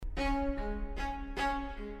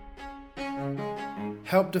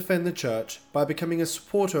Help defend the Church by becoming a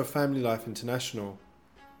supporter of Family Life International.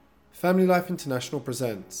 Family Life International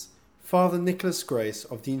presents Father Nicholas Grace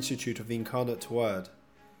of the Institute of the Incarnate Word.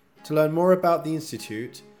 To learn more about the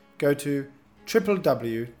Institute, go to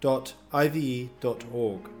www.ive.org.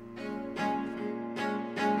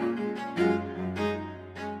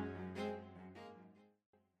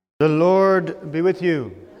 The Lord be with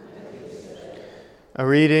you. A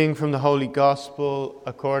reading from the Holy Gospel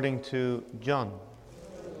according to John.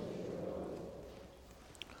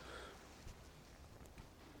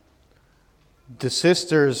 The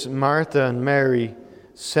sisters Martha and Mary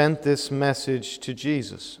sent this message to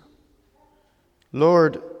Jesus.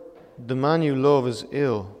 Lord, the man you love is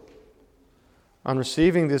ill. On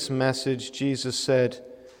receiving this message, Jesus said,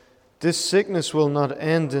 "This sickness will not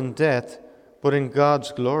end in death, but in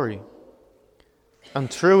God's glory. And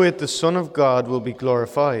through it the Son of God will be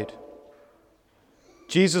glorified."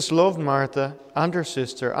 Jesus loved Martha and her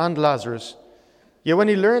sister and Lazarus. Yet when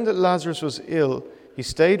he learned that Lazarus was ill, he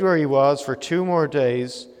stayed where he was for 2 more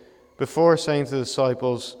days before saying to the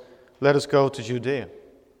disciples, "Let us go to Judea."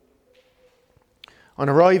 On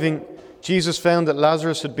arriving, Jesus found that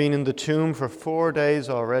Lazarus had been in the tomb for 4 days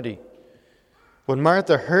already. When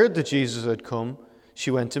Martha heard that Jesus had come, she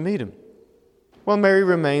went to meet him, while Mary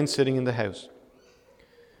remained sitting in the house.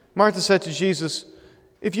 Martha said to Jesus,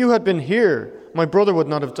 "If you had been here, my brother would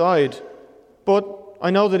not have died. But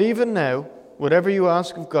I know that even now, whatever you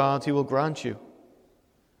ask of God, he will grant you.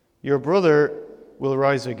 Your brother will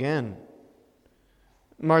rise again."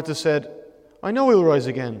 Martha said, "I know he will rise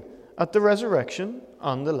again at the resurrection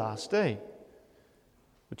on the last day."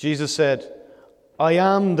 But Jesus said, "I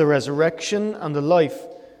am the resurrection and the life.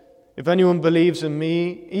 If anyone believes in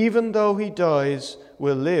me, even though he dies,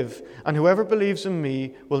 will live, and whoever believes in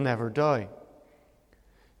me will never die.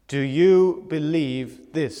 Do you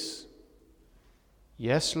believe this?"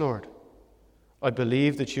 "Yes, Lord. I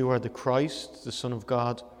believe that you are the Christ, the Son of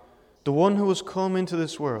God, the one who has come into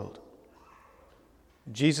this world."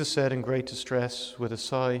 Jesus said in great distress, with a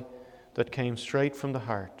sigh that came straight from the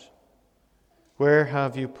heart, "Where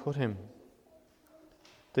have you put him?"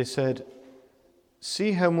 They said,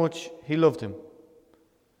 "See how much he loved him."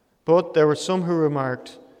 But there were some who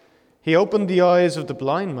remarked, "He opened the eyes of the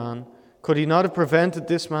blind man. Could he not have prevented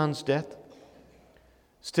this man's death?"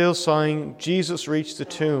 Still sighing, Jesus reached the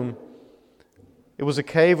tomb. It was a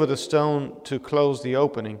cave with a stone to close the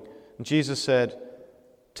opening. And Jesus said,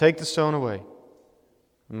 "Take the stone away."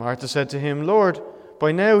 And Martha said to him, "Lord,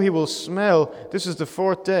 by now he will smell. This is the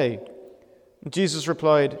 4th day." And Jesus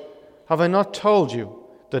replied, "Have I not told you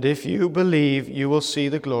that if you believe, you will see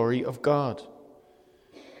the glory of God?"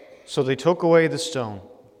 So they took away the stone.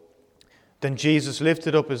 Then Jesus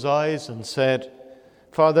lifted up his eyes and said,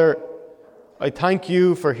 "Father, I thank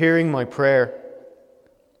you for hearing my prayer.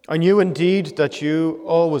 I knew indeed that you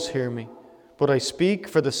always hear me, but I speak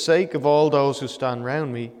for the sake of all those who stand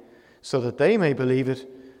round me, so that they may believe it,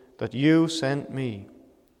 that you sent me."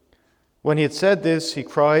 When he had said this, he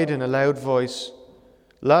cried in a loud voice,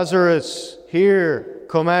 "Lazarus, here,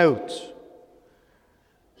 come out."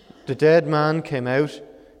 The dead man came out,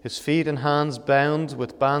 his feet and hands bound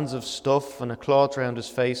with bands of stuff and a cloth round his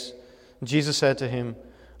face. And Jesus said to him,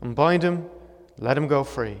 "Unbind him, let him go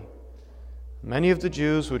free." Many of the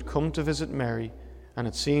Jews who had come to visit Mary and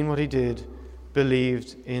had seen what he did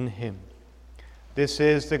believed in him. This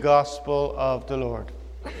is the gospel of the Lord.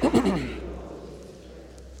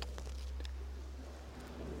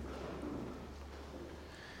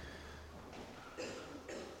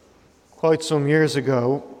 Quite some years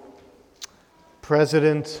ago,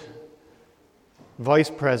 Vice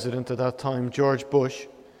President at that time, George Bush,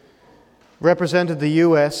 represented the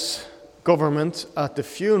U.S. government at the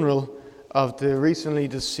funeral of the recently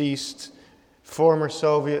deceased former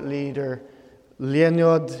Soviet leader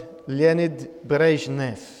Leonid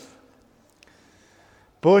Brezhnev.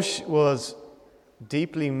 Bush was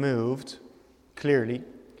deeply moved, clearly,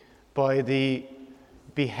 by the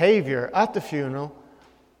behavior at the funeral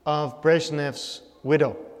of Brezhnev's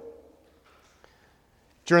widow.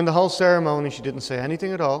 During the whole ceremony, she didn't say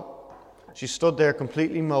anything at all. She stood there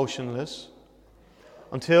completely motionless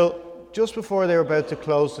until just before they were about to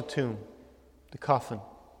close the tomb, the coffin.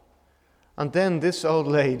 And then this old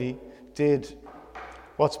lady did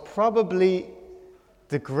what's probably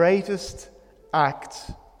the greatest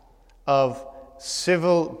act of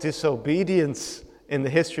civil disobedience in the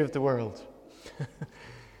history of the world.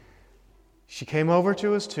 She came over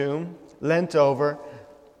to his tomb, leant over,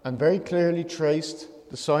 and very clearly traced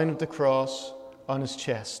the sign of the cross on his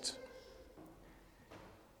chest.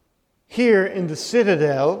 Here in the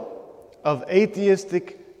citadel of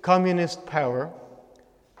atheistic communist power,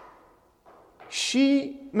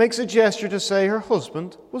 she makes a gesture to say her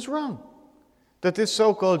husband was wrong, that this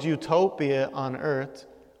so-called utopia on earth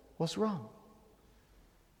was wrong.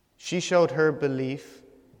 She showed her belief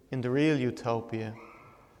in the real utopia,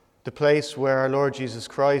 the place where our Lord Jesus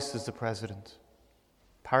Christ is the president,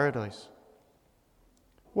 paradise.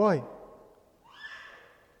 Why?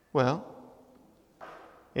 Well,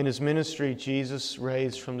 in his ministry, Jesus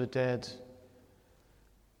raised from the dead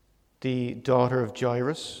the daughter of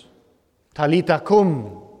Jairus. Talitha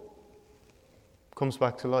cum, comes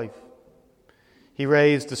back to life. He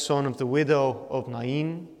raised the son of the widow of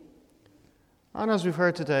Nain. And as we've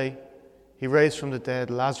heard today, he raised from the dead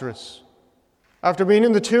Lazarus. After being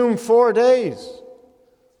in the tomb 4 days,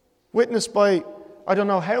 witnessed by I don't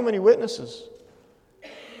know how many witnesses.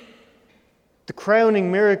 The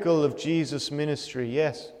crowning miracle of Jesus' ministry,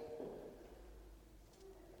 yes.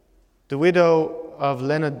 The widow of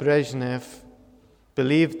Leonid Brezhnev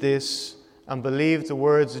believed this and believed the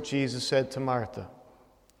words that Jesus said to Martha.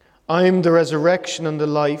 I am the resurrection and the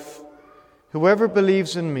life. Whoever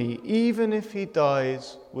believes in me, even if he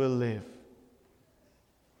dies, will live.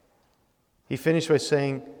 He finished by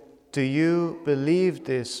saying, do you believe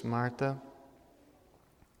this, Martha?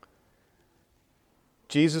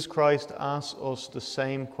 Jesus Christ asks us the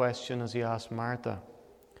same question as he asked Martha.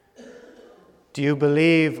 Do you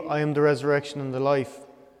believe I am the resurrection and the life?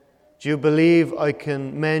 Do you believe I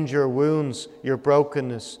can mend your wounds, your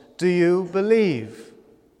brokenness? Do you believe?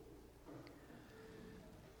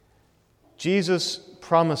 Jesus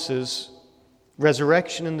promises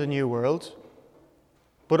resurrection in the new world,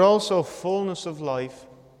 but also fullness of life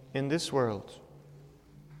in this world.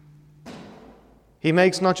 He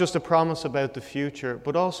makes not just a promise about the future,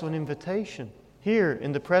 but also an invitation here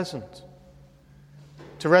in the present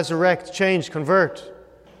to resurrect, change, convert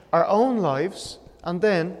our own lives and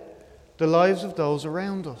then the lives of those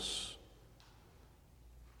around us.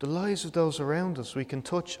 The lives of those around us we can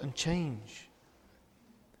touch and change.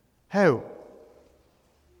 How?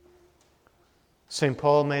 St.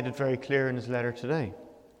 Paul made it very clear in his letter today.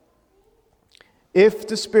 If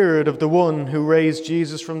the Spirit of the one who raised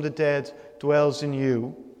Jesus from the dead dwells in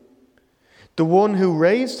you, the one who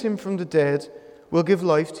raised him from the dead will give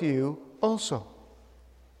life to you also.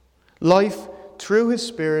 Life through his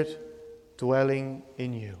Spirit dwelling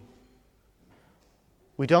in you.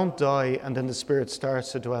 We don't die and then the Spirit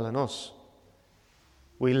starts to dwell in us.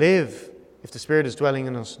 We live if the Spirit is dwelling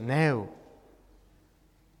in us now.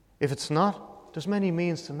 If it's not, there's many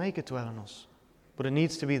means to make it dwell in us. But it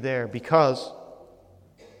needs to be there because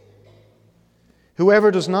whoever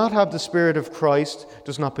does not have the Spirit of Christ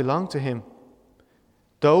does not belong to him.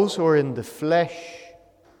 Those who are in the flesh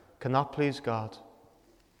cannot please God,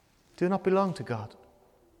 do not belong to God.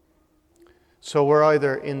 So we're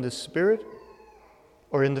either in the Spirit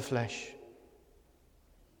or in the flesh.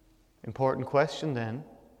 Important question then.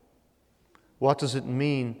 What does it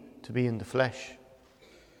mean to be in the flesh?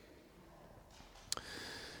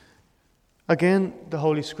 Again, the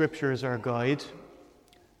Holy Scripture is our guide.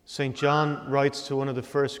 St. John writes to one of the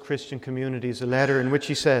first Christian communities a letter in which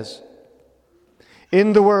he says,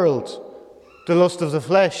 in the world, the lust of the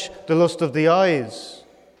flesh, the lust of the eyes,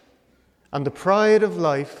 and the pride of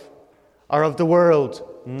life are of the world,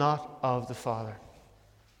 not of the Father.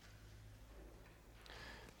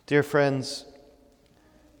 Dear friends,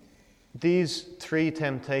 these three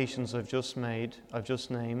temptations I've just named,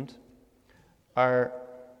 are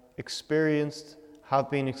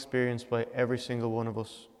have been experienced by every single one of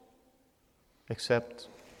us, except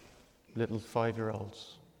little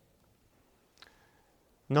 5-year-olds.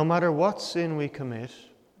 No matter what sin we commit,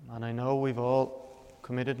 and I know we've all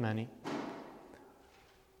committed many,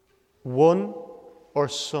 one or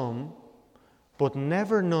some, but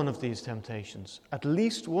never none of these temptations, at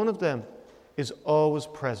least one of them, is always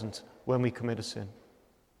present when we commit a sin.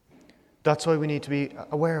 That's why we need to be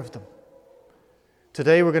aware of them.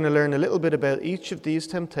 Today we're going to learn a little bit about each of these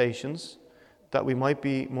temptations that we might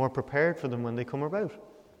be more prepared for them when they come about.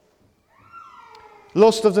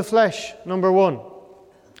 Lust of the flesh, number 1.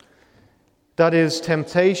 That is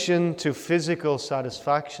temptation to physical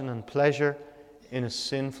satisfaction and pleasure in a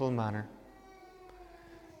sinful manner.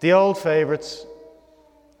 The old favourites,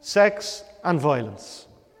 sex and violence.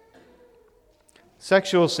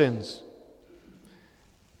 Sexual sins.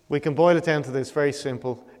 We can boil it down to this, very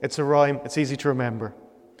simple. It's a rhyme, it's easy to remember.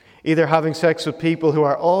 Either having sex with people who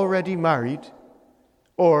are already married,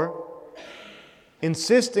 or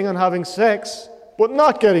insisting on having sex but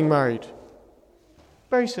not getting married.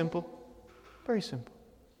 Very simple. Very simple.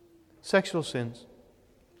 Sexual sins.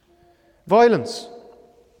 Violence.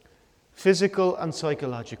 Physical and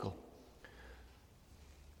psychological.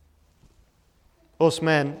 Us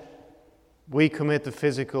men, we commit the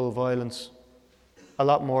physical violence a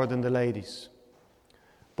lot more than the ladies.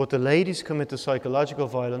 But the ladies commit the psychological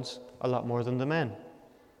violence a lot more than the men,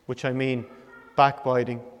 which I mean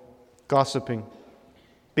backbiting, gossiping,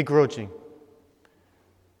 begrudging.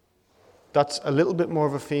 That's a little bit more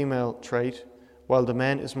of a female trait, while the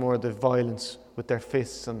men is more the violence with their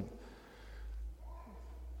fists. And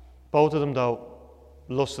both of them, though,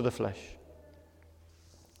 lust of the flesh.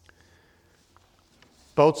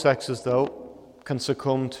 Both sexes, though, can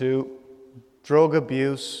succumb to drug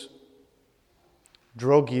abuse,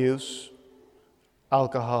 drug use,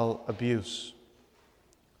 alcohol abuse,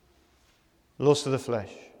 lust of the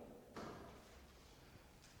flesh.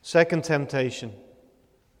 Second temptation,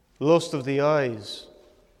 lust of the eyes.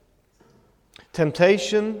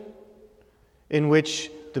 Temptation in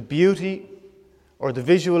which the beauty or the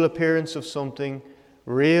visual appearance of something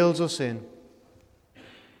reels us in.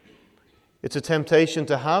 It's a temptation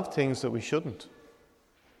to have things that we shouldn't.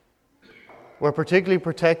 We're particularly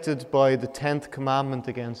protected by the 10th commandment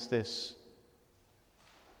against this.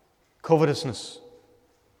 Covetousness,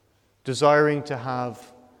 desiring to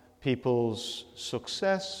have people's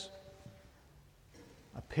success,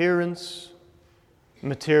 appearance,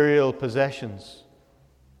 material possessions.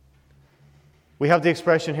 We have the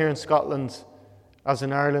expression here in Scotland, as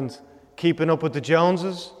in Ireland, keeping up with the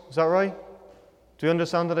Joneses. Is that right? Do you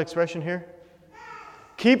understand that expression here?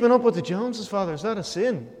 Keeping up with the Joneses, Father, is that a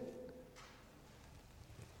sin?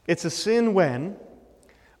 It's a sin when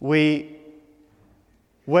we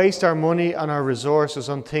waste our money and our resources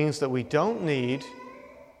on things that we don't need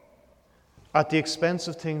at the expense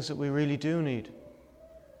of things that we really do need.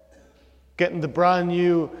 Getting the brand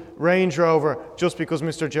new Range Rover just because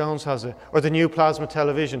Mr. Jones has it, or the new plasma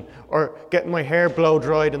television, or getting my hair blow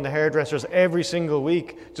dried in the hairdressers every single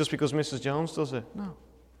week just because Mrs. Jones does it. No.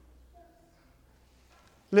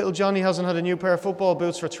 Little Johnny hasn't had a new pair of football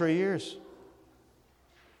boots for 3 years.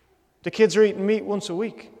 The kids are eating meat once a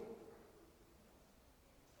week.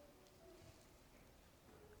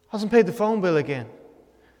 Hasn't paid the phone bill again.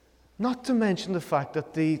 Not to mention the fact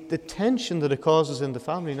that the tension that it causes in the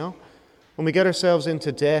family, no? When we get ourselves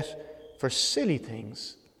into debt for silly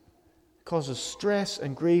things, it causes stress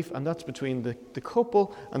and grief, and that's between the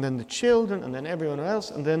couple, and then the children, and then everyone else,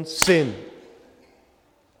 and then sin.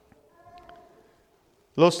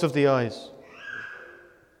 Lust of the eyes.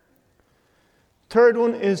 Third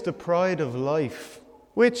one is the pride of life,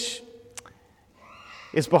 which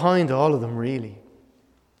is behind all of them, really.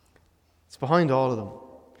 It's behind all of them.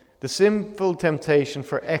 The sinful temptation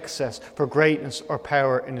for excess, for greatness or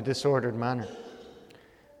power in a disordered manner.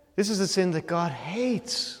 This is a sin that God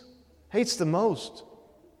hates the most.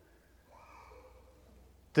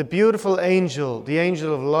 The beautiful angel, the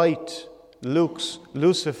angel of light,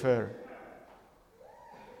 Lucifer,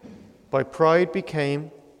 by pride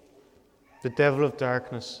became the devil of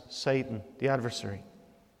darkness, Satan, the adversary.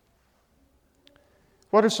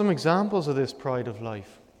 What are some examples of this pride of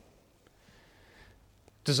life?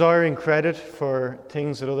 Desiring credit for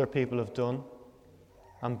things that other people have done,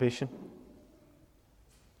 ambition.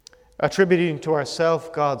 Attributing to ourselves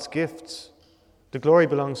God's gifts. The glory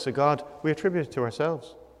belongs to God. We attribute it to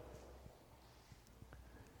ourselves.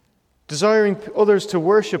 Desiring others to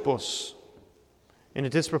worship us in a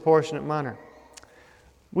disproportionate manner.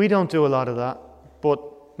 We don't do a lot of that, but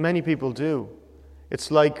many people do.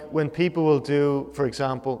 It's like when people will do, for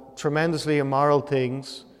example, tremendously immoral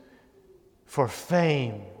things for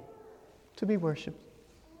fame, to be worshipped.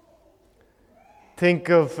 Think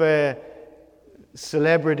of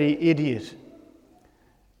celebrity idiot,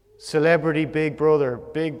 celebrity big brother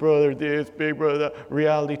this, big brother that,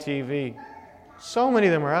 reality TV. So many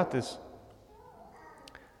of them are at this.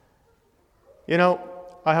 You know,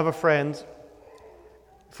 I have a friend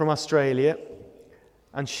from Australia,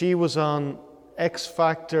 and she was on X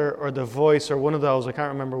Factor or The Voice or one of those, I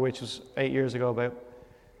can't remember which, was 8 years ago about.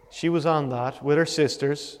 She was on that with her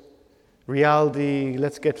sisters, reality,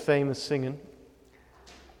 let's get famous singing.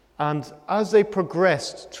 And as they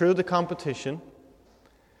progressed through the competition,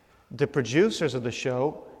 the producers of the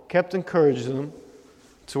show kept encouraging them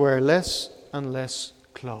to wear less and less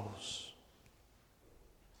clothes.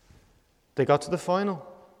 They got to the final,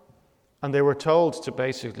 and they were told to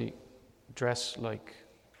basically dress like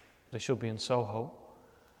they should be in Soho.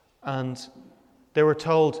 And they were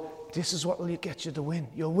told, this is what will get you the win.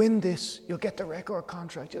 You'll win this. You'll get the record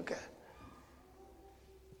contract. You'll get.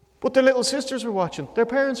 But their little sisters were watching. Their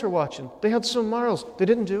parents were watching. They had some morals. They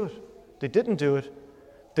didn't do it. They didn't do it.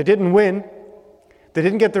 They didn't win. They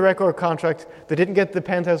didn't get the record contract. They didn't get the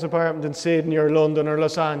penthouse apartment in Sydney or London or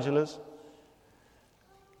Los Angeles.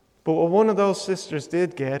 But what one of those sisters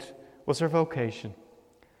did get was her vocation.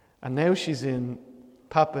 And now she's in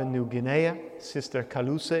Papua New Guinea, Sister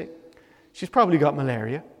Kaluse. She's probably got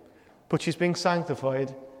malaria, but she's being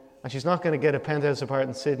sanctified, and she's not going to get a penthouse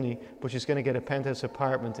apartment in Sydney, but she's going to get a penthouse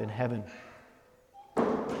apartment in heaven.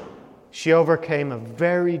 She overcame a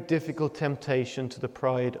very difficult temptation to the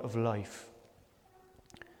pride of life.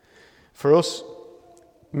 For us,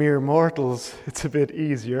 mere mortals, it's a bit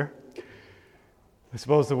easier. I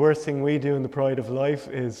suppose the worst thing we do in the pride of life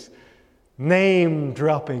is name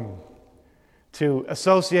dropping, to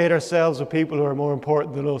associate ourselves with people who are more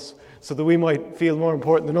important than us so that we might feel more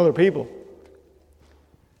important than other people.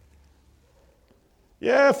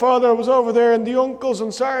 Yeah, Father, I was over there in the uncles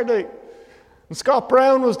on Saturday, and Scott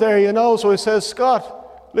Brown was there, so he says,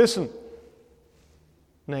 Scott, listen,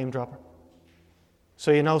 name dropper.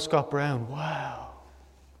 So Scott Brown, wow.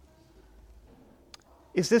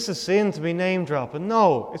 Is this a sin to be name dropping?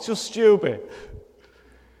 No, it's just stupid.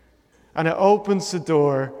 And it opens the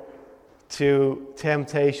door to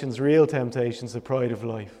temptations, real temptations, the pride of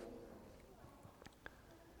life.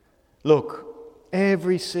 Look,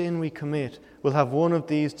 every sin we commit will have one of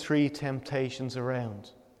these three temptations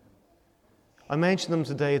around. I mentioned them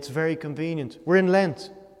today, it's very convenient. We're in Lent.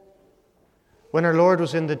 When our Lord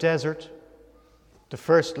was in the desert, the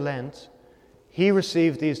first Lent, he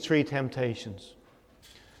received these three temptations.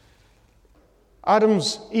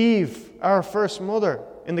 Eve, our first mother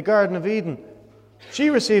in the Garden of Eden, she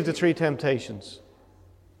received the three temptations.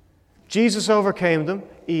 Jesus overcame them,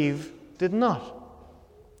 Eve did not.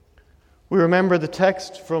 We remember the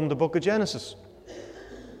text from the book of Genesis.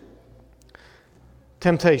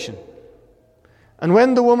 Temptation. And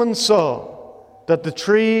when the woman saw that the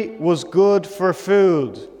tree was good for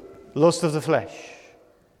food, lust of the flesh,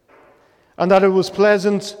 and that it was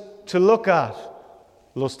pleasant to look at,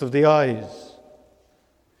 lust of the eyes,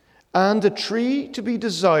 and a tree to be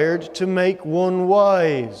desired to make one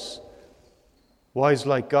wise, wise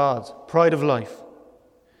like God, pride of life,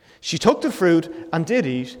 she took the fruit and did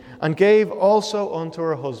eat, and gave also unto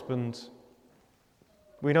her husband.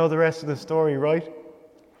 We know the rest of the story, right?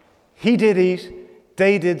 He did eat,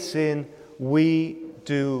 they did sin, we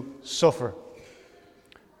do suffer.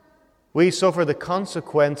 We suffer the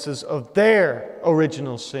consequences of their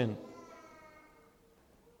original sin.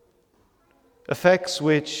 Effects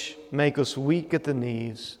which make us weak at the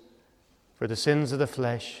knees for the sins of the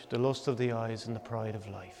flesh, the lust of the eyes, and the pride of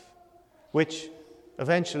life, which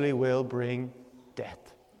eventually will bring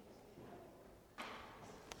death.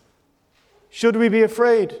 Should we be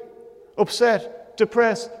afraid, upset,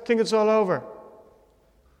 depressed, think it's all over?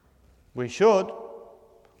 We should,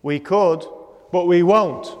 we could, but we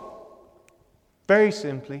won't. Very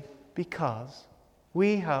simply because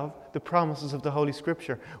we have the promises of the Holy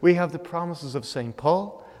Scripture. We have the promises of St.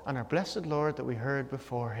 Paul and our blessed Lord that we heard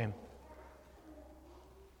before him.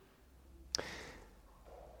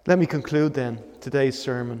 Let me conclude then today's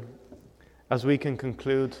sermon as we can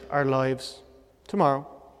conclude our lives tomorrow,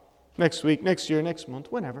 next week, next year, next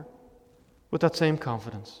month, whenever, with that same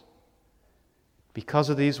confidence. Because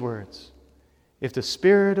of these words, if the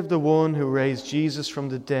Spirit of the one who raised Jesus from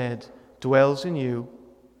the dead dwells in you,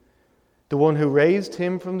 the one who raised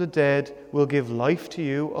him from the dead will give life to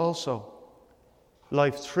you also.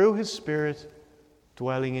 Life through his Spirit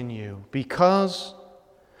dwelling in you. Because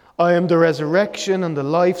I am the resurrection and the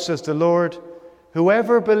life, says the Lord.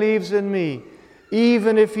 Whoever believes in me,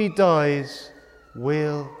 even if he dies,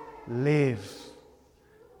 will live.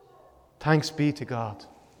 Thanks be to God.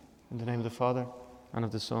 In the name of the Father, and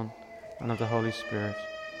of the Son, and of the Holy Spirit.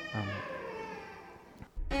 Amen.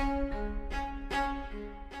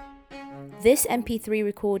 This MP3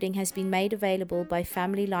 recording has been made available by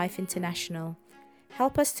Family Life International.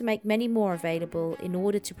 Help us to make many more available in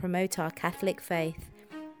order to promote our Catholic faith.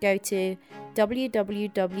 Go to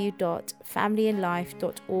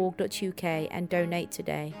www.familyandlife.org.uk and donate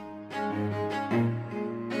today.